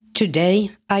Today,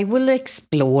 I will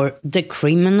explore the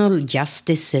criminal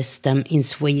justice system in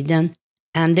Sweden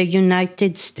and the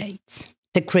United States.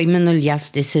 The criminal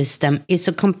justice system is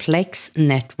a complex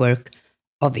network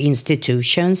of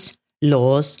institutions,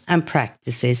 laws, and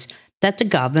practices that the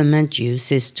government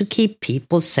uses to keep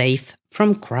people safe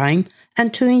from crime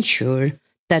and to ensure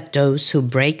that those who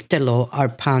break the law are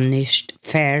punished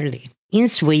fairly. In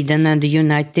Sweden and the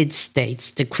United States,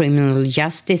 the criminal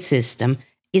justice system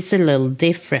is a little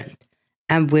different,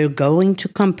 and we're going to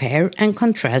compare and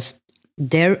contrast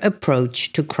their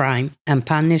approach to crime and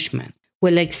punishment.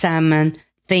 We'll examine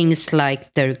things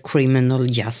like their criminal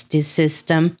justice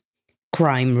system,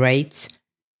 crime rates,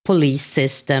 police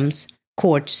systems,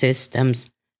 court systems,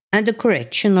 and the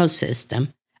correctional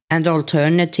system, and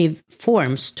alternative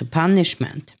forms to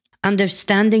punishment.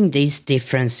 Understanding these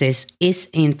differences is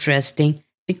interesting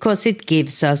because it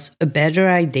gives us a better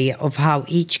idea of how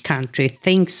each country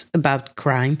thinks about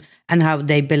crime and how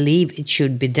they believe it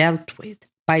should be dealt with.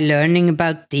 By learning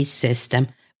about this system,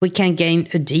 we can gain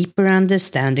a deeper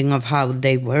understanding of how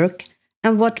they work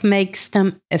and what makes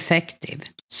them effective.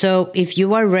 So, if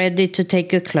you are ready to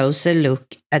take a closer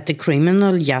look at the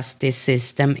criminal justice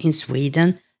system in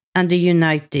Sweden and the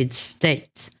United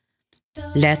States,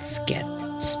 let's get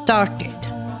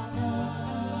started.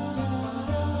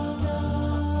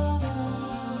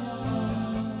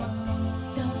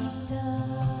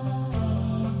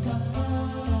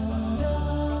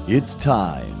 It's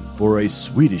time for a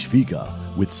Swedish fika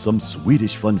with some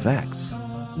Swedish fun facts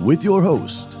with your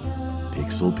host,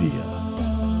 Pixelpia.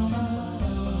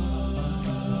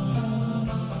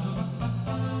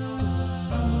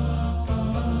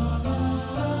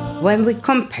 When we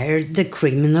compare the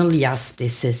criminal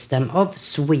justice system of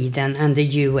Sweden and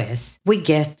the US, we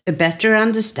get a better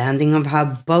understanding of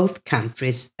how both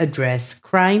countries address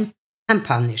crime and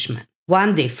punishment.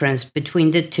 One difference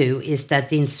between the two is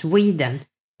that in Sweden,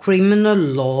 criminal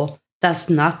law does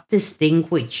not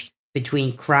distinguish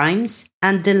between crimes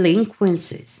and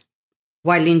delinquencies,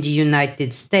 while in the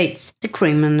United States, the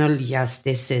criminal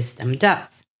justice system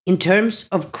does. In terms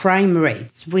of crime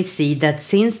rates, we see that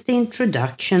since the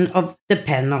introduction of the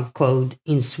penal code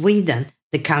in Sweden,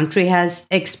 the country has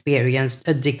experienced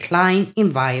a decline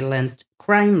in violent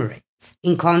crime rates.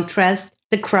 In contrast,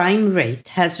 the crime rate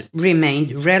has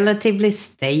remained relatively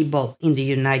stable in the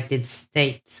United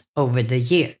States over the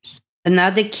years.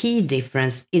 Another key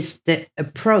difference is the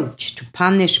approach to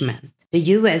punishment. The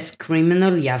US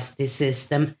criminal justice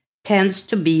system tends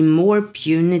to be more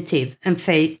punitive and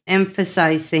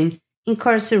emphasizing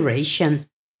incarceration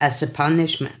as a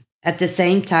punishment. At the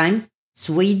same time,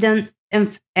 Sweden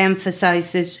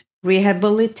emphasizes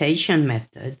rehabilitation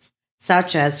methods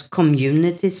such as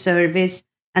community service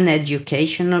and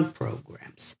educational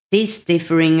programs. These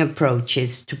differing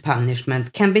approaches to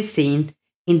punishment can be seen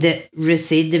in the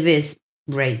recidivism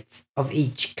rates of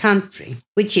each country,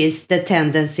 which is the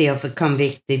tendency of a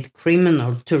convicted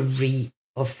criminal to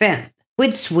reoffend,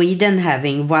 with Sweden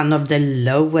having one of the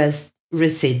lowest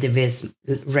recidivism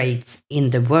rates in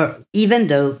the world. Even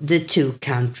though the two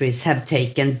countries have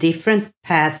taken different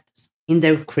paths in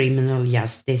their criminal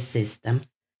justice system,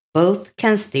 both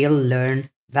can still learn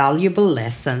valuable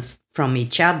lessons from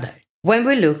each other. When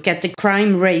we look at the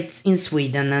crime rates in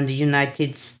Sweden and the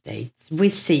United States, we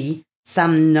see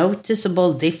some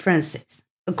noticeable differences.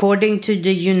 According to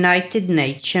the United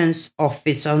Nations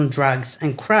Office on Drugs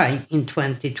and Crime in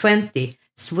 2020,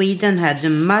 Sweden had a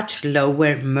much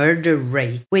lower murder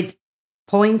rate with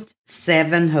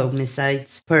 0.7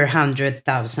 homicides per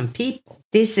 100,000 people.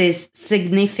 This is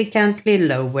significantly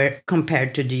lower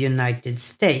compared to the United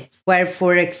States, where,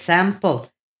 for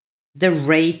example, the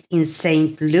rate in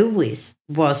St. Louis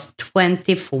was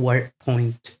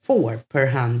 24.4 per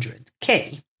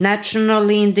 100K.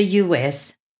 Nationally in the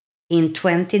US, in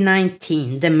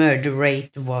 2019, the murder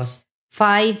rate was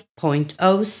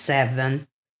 5.07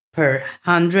 per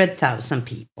 100,000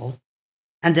 people.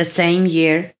 And the same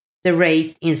year, the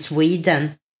rate in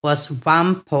Sweden was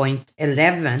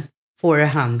 1.11 for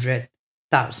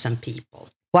 100,000 people.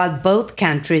 While both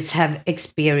countries have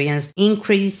experienced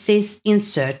increases in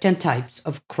certain types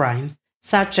of crime,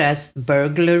 such as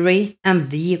burglary and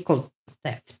vehicle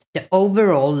theft, the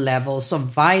overall levels of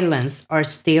violence are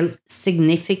still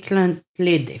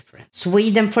significantly different.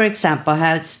 Sweden, for example,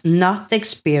 has not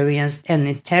experienced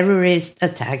any terrorist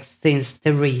attacks since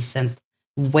the recent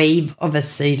wave of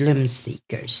asylum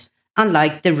seekers,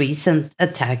 unlike the recent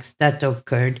attacks that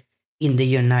occurred in the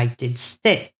United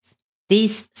States.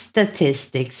 These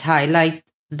statistics highlight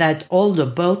that although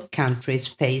both countries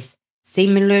face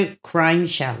similar crime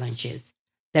challenges,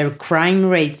 their crime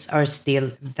rates are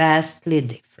still vastly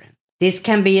different. This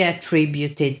can be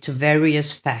attributed to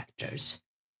various factors,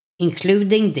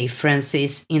 including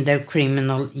differences in the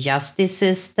criminal justice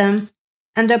system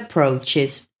and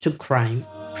approaches to crime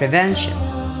prevention.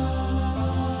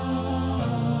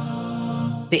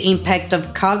 The impact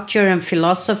of culture and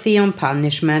philosophy on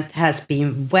punishment has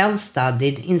been well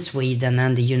studied in Sweden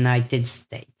and the United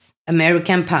States.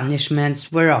 American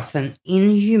punishments were often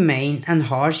inhumane and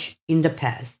harsh in the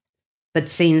past, but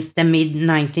since the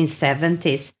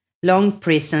mid-1970s, long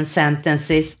prison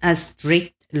sentences and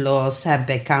strict laws have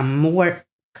become more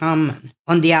common.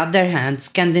 On the other hand,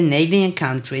 Scandinavian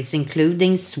countries,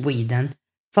 including Sweden,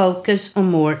 focus on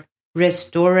more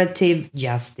restorative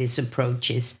justice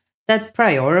approaches that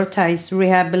prioritize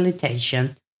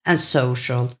rehabilitation and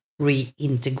social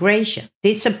reintegration.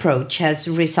 This approach has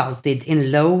resulted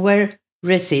in lower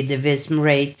recidivism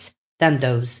rates than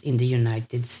those in the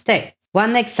United States.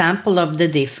 One example of the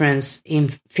difference in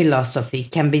philosophy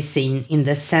can be seen in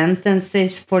the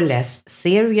sentences for less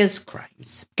serious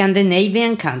crimes.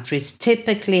 Scandinavian countries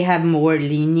typically have more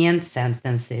lenient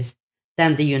sentences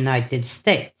than the United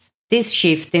States. This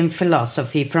shift in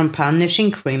philosophy from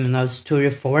punishing criminals to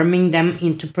reforming them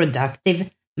into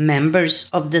productive members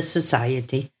of the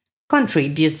society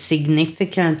contributes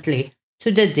significantly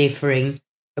to the differing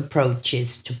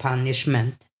approaches to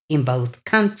punishment in both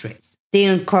countries. The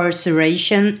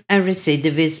incarceration and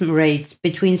recidivism rates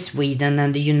between Sweden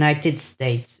and the United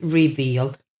States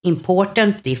reveal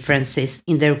important differences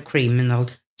in their criminal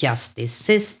justice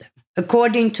system.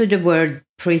 According to the World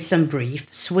Prison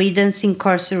Brief, Sweden's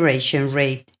incarceration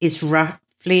rate is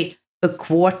roughly a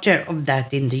quarter of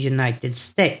that in the United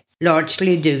States,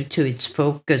 largely due to its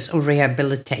focus on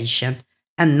rehabilitation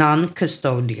and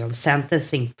non-custodial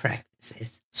sentencing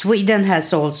practices. Sweden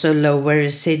has also lower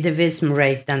recidivism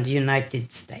rate than the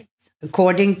United States.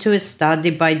 According to a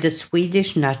study by the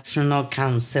Swedish National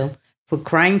Council for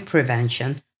Crime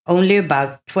Prevention, only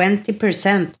about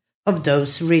 20% of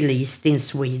those released in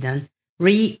Sweden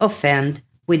re-offend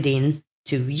within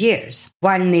 2 years,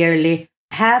 while nearly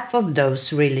half of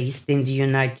those released in the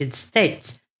United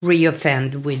States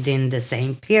re-offend within the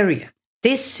same period.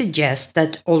 This suggests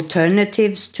that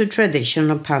alternatives to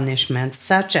traditional punishment,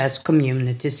 such as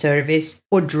community service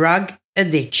or drug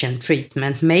addiction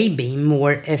treatment, may be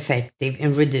more effective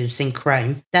in reducing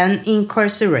crime than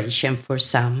incarceration for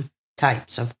some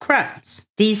types of crimes.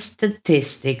 These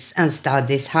statistics and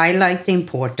studies highlight the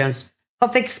importance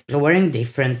of exploring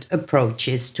different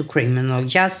approaches to criminal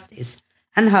justice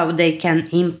and how they can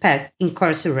impact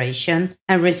incarceration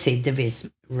and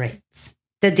recidivism rates.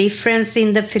 The difference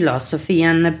in the philosophy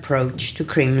and approach to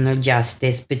criminal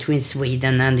justice between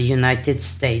Sweden and the United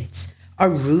States are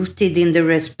rooted in the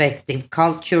respective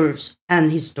cultures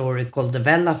and historical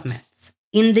developments.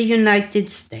 In the United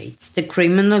States, the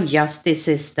criminal justice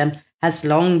system has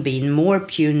long been more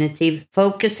punitive,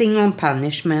 focusing on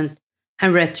punishment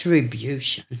and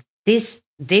retribution. This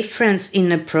difference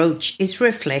in approach is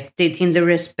reflected in the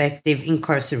respective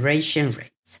incarceration rates.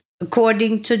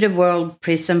 According to the World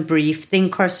Prison Brief, the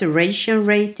incarceration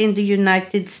rate in the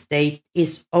United States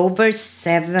is over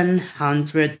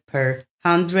 700 per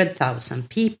 100,000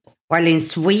 people, while in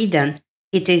Sweden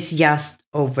it is just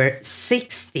over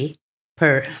 60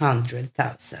 per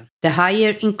 100,000. The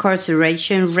higher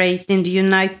incarceration rate in the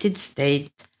United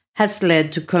States has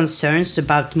led to concerns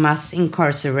about mass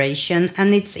incarceration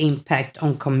and its impact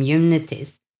on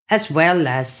communities, as well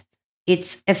as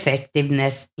its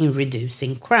effectiveness in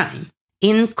reducing crime.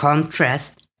 In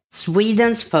contrast,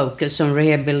 Sweden's focus on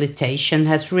rehabilitation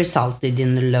has resulted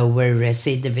in a lower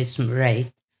recidivism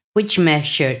rate, which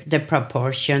measures the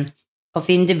proportion of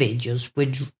individuals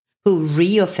who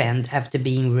reoffend after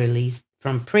being released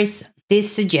from prison.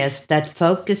 This suggests that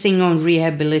focusing on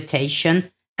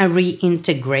rehabilitation and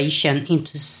reintegration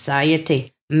into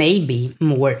society may be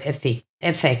more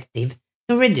effective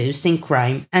in reducing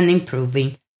crime and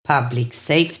improving public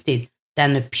safety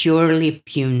than a purely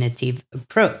punitive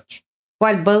approach.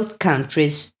 While both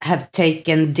countries have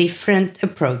taken different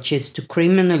approaches to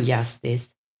criminal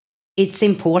justice, it's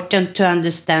important to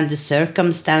understand the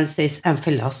circumstances and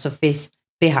philosophies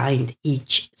behind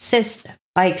each system.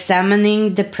 By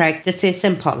examining the practices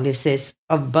and policies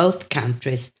of both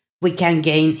countries, we can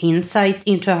gain insight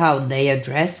into how they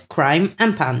address crime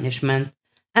and punishment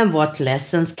and what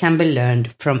lessons can be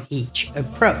learned from each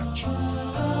approach.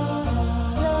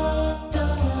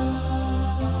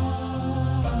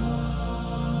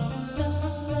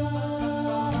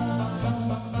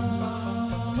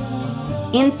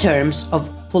 In terms of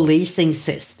policing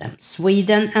systems,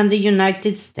 Sweden and the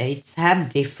United States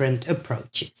have different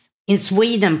approaches. In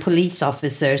Sweden, police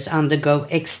officers undergo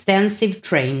extensive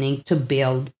training to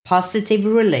build positive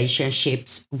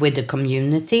relationships with the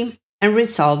community and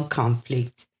resolve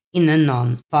conflicts in a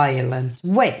non-violent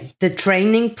way. The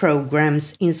training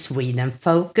programs in Sweden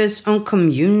focus on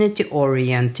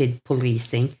community-oriented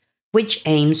policing, which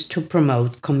aims to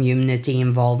promote community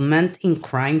involvement in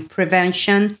crime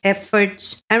prevention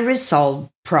efforts and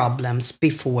resolve problems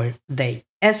before they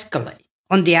escalate.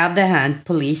 On the other hand,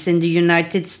 police in the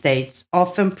United States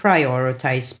often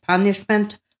prioritize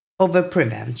punishment over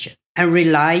prevention and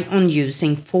rely on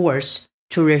using force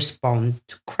to respond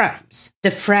to crimes.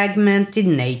 The fragmented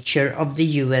nature of the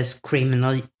US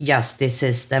criminal justice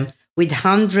system, with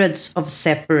hundreds of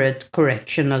separate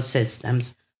correctional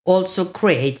systems, also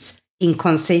creates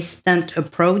inconsistent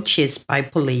approaches by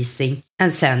policing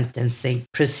and sentencing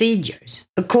procedures.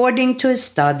 According to a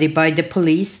study by the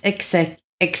Police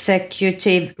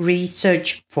Executive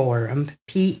Research Forum,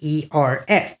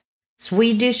 PERF,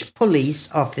 Swedish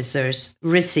police officers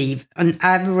receive an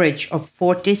average of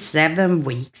 47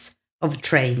 weeks of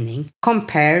training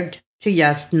compared to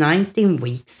just 19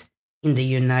 weeks in the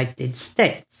United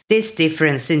States. This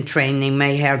difference in training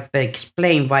may help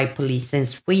explain why police in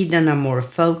Sweden are more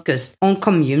focused on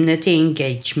community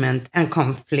engagement and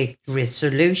conflict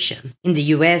resolution. In the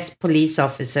US, police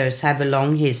officers have a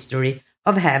long history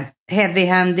of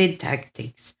heavy-handed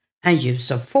tactics and use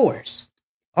of force,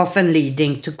 often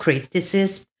leading to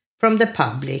criticism from the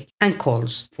public and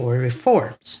calls for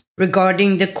reforms.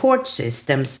 Regarding the court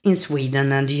systems in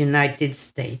Sweden and the United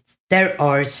States, there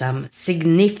are some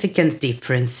significant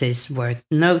differences worth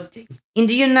noting. In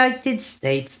the United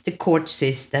States, the court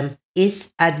system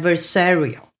is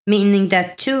adversarial, meaning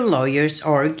that two lawyers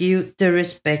argue the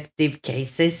respective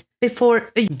cases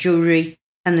before a jury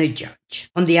and a judge.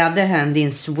 On the other hand,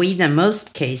 in Sweden,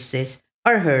 most cases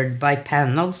are heard by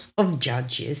panels of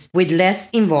judges with less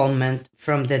involvement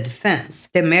from the defense.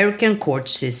 The American court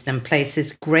system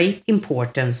places great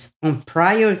importance on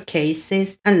prior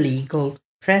cases and legal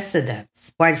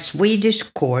precedents, while Swedish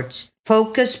courts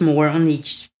focus more on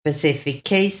each specific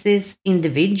case's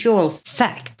individual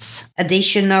facts.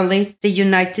 Additionally, the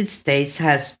United States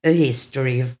has a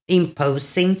history of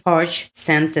imposing harsh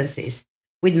sentences,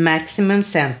 with maximum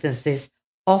sentences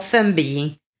often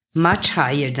being much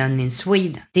higher than in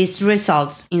Sweden. This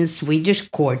results in Swedish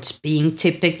courts being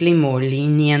typically more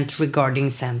lenient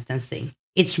regarding sentencing.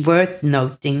 It's worth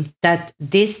noting that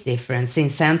this difference in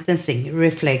sentencing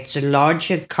reflects a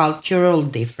larger cultural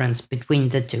difference between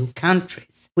the two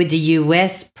countries, with the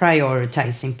US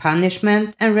prioritizing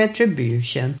punishment and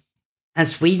retribution, and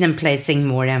Sweden placing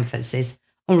more emphasis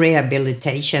on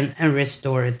rehabilitation and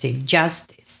restorative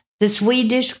justice. The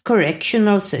Swedish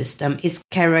correctional system is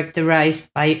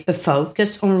characterized by a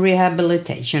focus on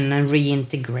rehabilitation and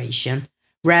reintegration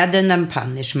rather than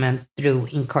punishment through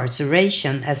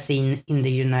incarceration as seen in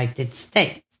the United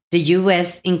States. The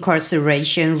US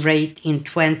incarceration rate in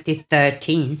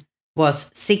 2013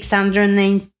 was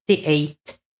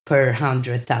 698 per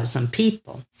 100,000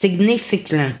 people,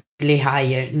 significantly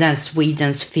higher than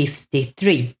Sweden's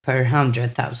 53 per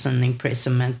 100,000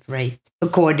 imprisonment rate,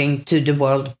 according to the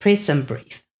World Prison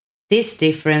Brief. This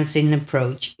difference in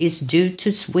approach is due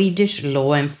to Swedish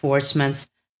law enforcement's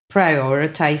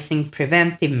prioritizing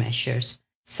preventive measures,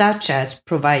 such as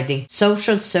providing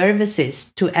social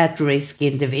services to at-risk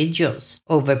individuals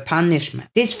over punishment.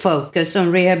 This focus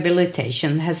on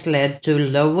rehabilitation has led to a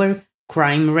lower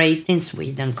crime rate in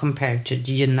Sweden compared to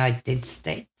the United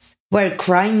States, where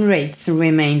crime rates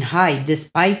remain high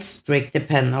despite stricter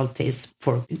penalties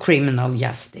for criminal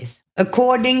justice.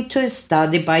 According to a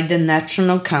study by the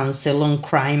National Council on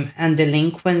Crime and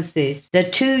Delinquencies, the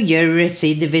 2-year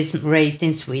recidivism rate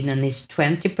in Sweden is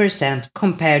 20%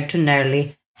 compared to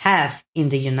nearly half in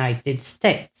the United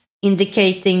States,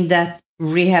 indicating that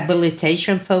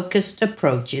rehabilitation-focused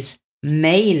approaches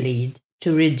may lead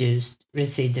to reduced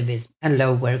recidivism and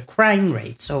lower crime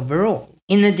rates overall.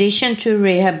 In addition to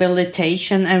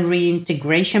rehabilitation and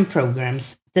reintegration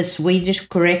programs, the Swedish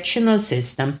correctional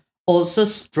system also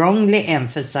strongly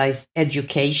emphasize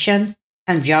education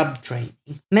and job training.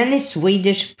 Many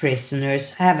Swedish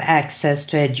prisoners have access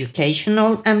to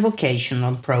educational and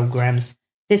vocational programs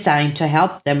designed to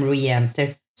help them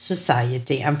re-enter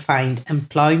society and find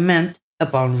employment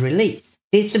upon release.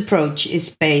 This approach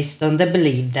is based on the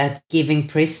belief that giving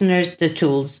prisoners the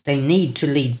tools they need to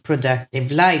lead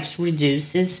productive lives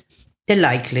reduces the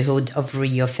likelihood of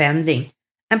reoffending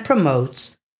and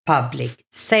promotes public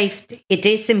safety. It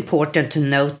is important to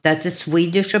note that the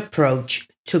Swedish approach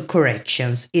to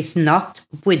corrections is not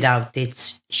without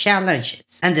its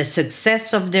challenges, and the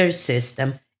success of their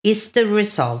system is the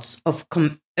result of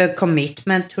a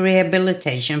commitment to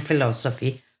rehabilitation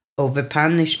philosophy over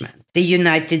punishment. The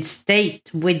United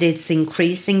States, with its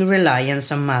increasing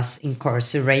reliance on mass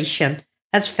incarceration,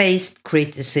 has faced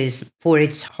criticism for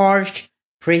its harsh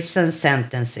prison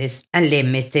sentences and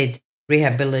limited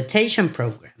rehabilitation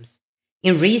programs.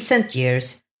 In recent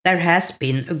years, there has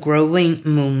been a growing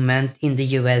movement in the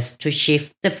US to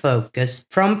shift the focus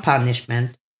from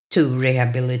punishment to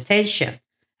rehabilitation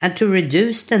and to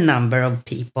reduce the number of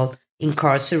people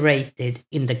incarcerated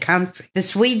in the country. The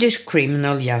Swedish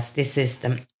criminal justice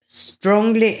system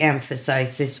strongly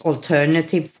emphasizes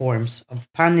alternative forms of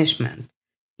punishment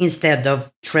instead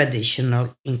of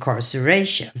traditional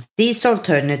incarceration. These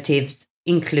alternatives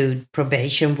include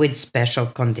probation with special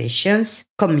conditions,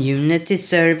 community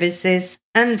services,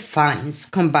 and fines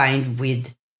combined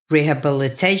with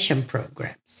rehabilitation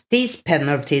programs. These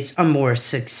penalties are more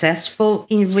successful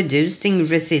in reducing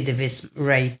recidivism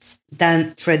rates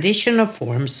than traditional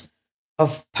forms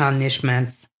of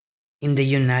punishment in the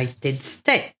United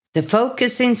States. The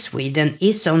focus in Sweden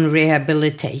is on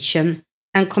rehabilitation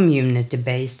and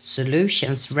community-based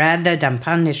solutions rather than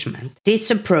punishment. This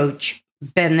approach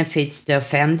benefits the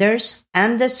offenders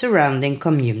and the surrounding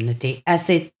community as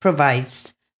it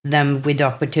provides them with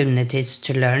opportunities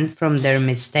to learn from their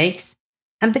mistakes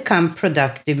and become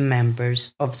productive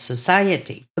members of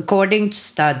society. According to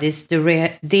studies,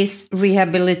 this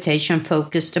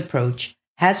rehabilitation-focused approach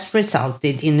has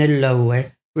resulted in a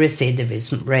lower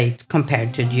recidivism rate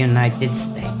compared to the United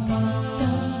States.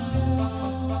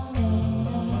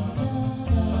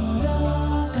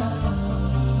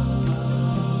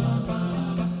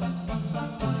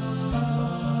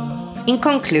 In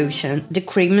conclusion, the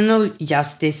criminal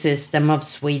justice system of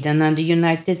Sweden and the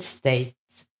United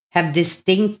States have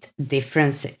distinct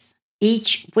differences,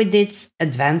 each with its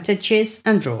advantages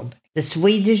and drawbacks. The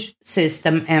Swedish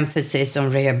system emphasizes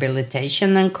on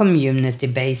rehabilitation and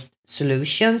community-based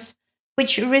solutions,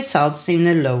 which results in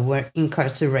a lower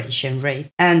incarceration rate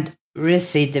and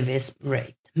recidivism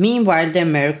rate. Meanwhile, the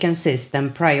American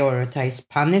system prioritizes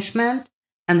punishment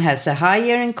and has a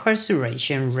higher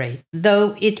incarceration rate,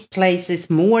 though it places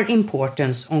more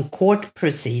importance on court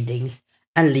proceedings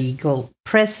and legal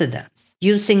precedents.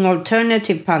 Using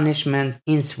alternative punishment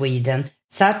in Sweden,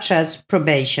 such as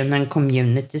probation and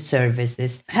community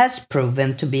services, has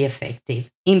proven to be effective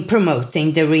in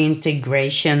promoting the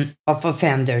reintegration of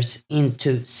offenders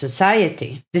into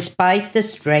society. Despite the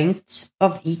strengths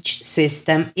of each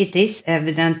system, it is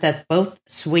evident that both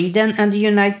Sweden and the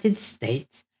United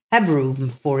States have room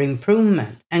for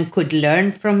improvement and could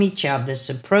learn from each other's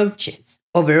approaches.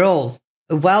 Overall,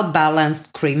 a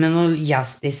well-balanced criminal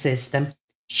justice system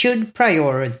should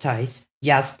prioritize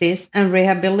justice and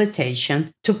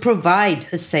rehabilitation to provide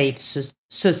a safe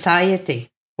society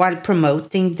while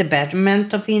promoting the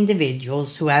betterment of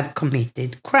individuals who have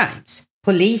committed crimes.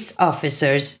 Police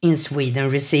officers in Sweden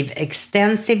receive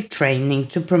extensive training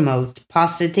to promote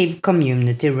positive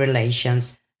community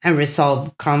relations and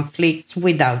resolve conflicts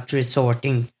without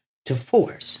resorting to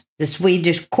force. The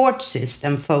Swedish court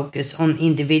system focuses on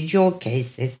individual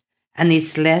cases and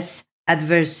is less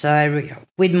adversarial,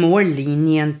 with more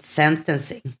lenient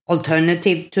sentencing.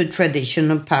 Alternative to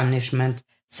traditional punishment,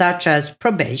 such as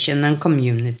probation and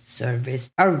community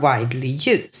service, are widely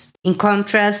used. In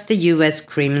contrast, the U.S.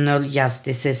 criminal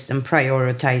justice system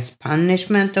prioritizes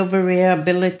punishment over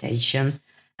rehabilitation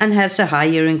and has a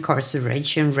higher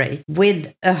incarceration rate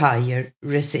with a higher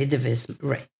recidivism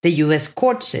rate. The U.S.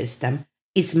 court system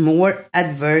is more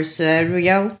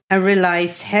adversarial and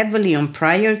relies heavily on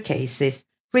prior cases,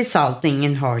 resulting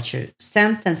in harsher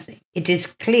sentencing. It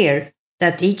is clear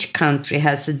that each country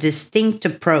has a distinct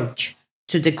approach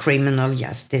to the criminal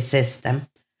justice system,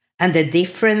 and the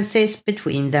differences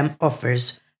between them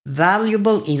offers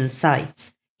valuable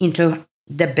insights into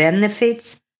the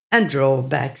benefits and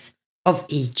drawbacks of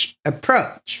each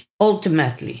approach.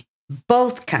 Ultimately,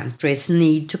 both countries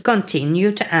need to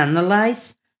continue to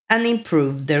analyze and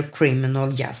improve their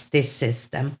criminal justice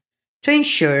system to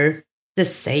ensure the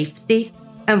safety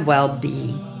and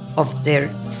well-being of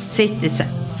their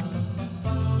citizens.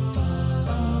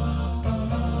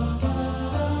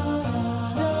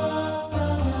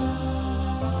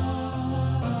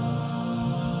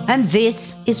 And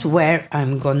this is where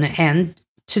I'm going to end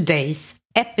today's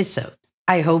episode.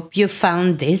 I hope you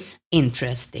found this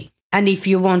interesting. And if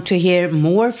you want to hear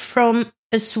more from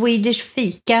a Swedish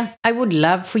fika, I would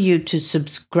love for you to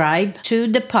subscribe to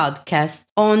the podcast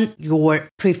on your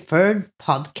preferred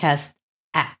podcast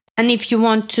app. And if you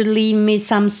want to leave me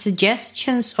some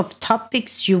suggestions of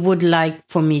topics you would like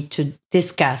for me to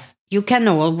discuss, you can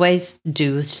always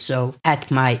do so at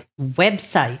my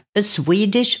website,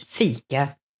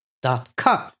 aswedishfika.se.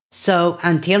 gmail.com. So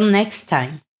until next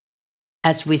time,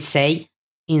 as we say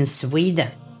in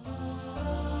Sweden,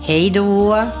 hej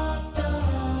då!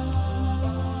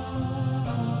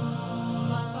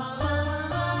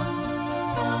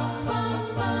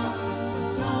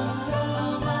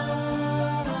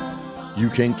 You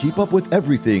can keep up with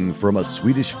everything from A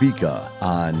Swedish Fika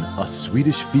on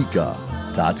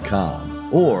aswedishfika.com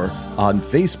or on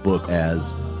Facebook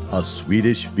as A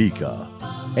Swedish Fika.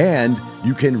 And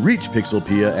you can reach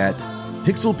Pixelpia at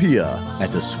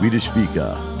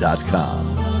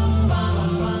pixelpia@aswedishfika.com.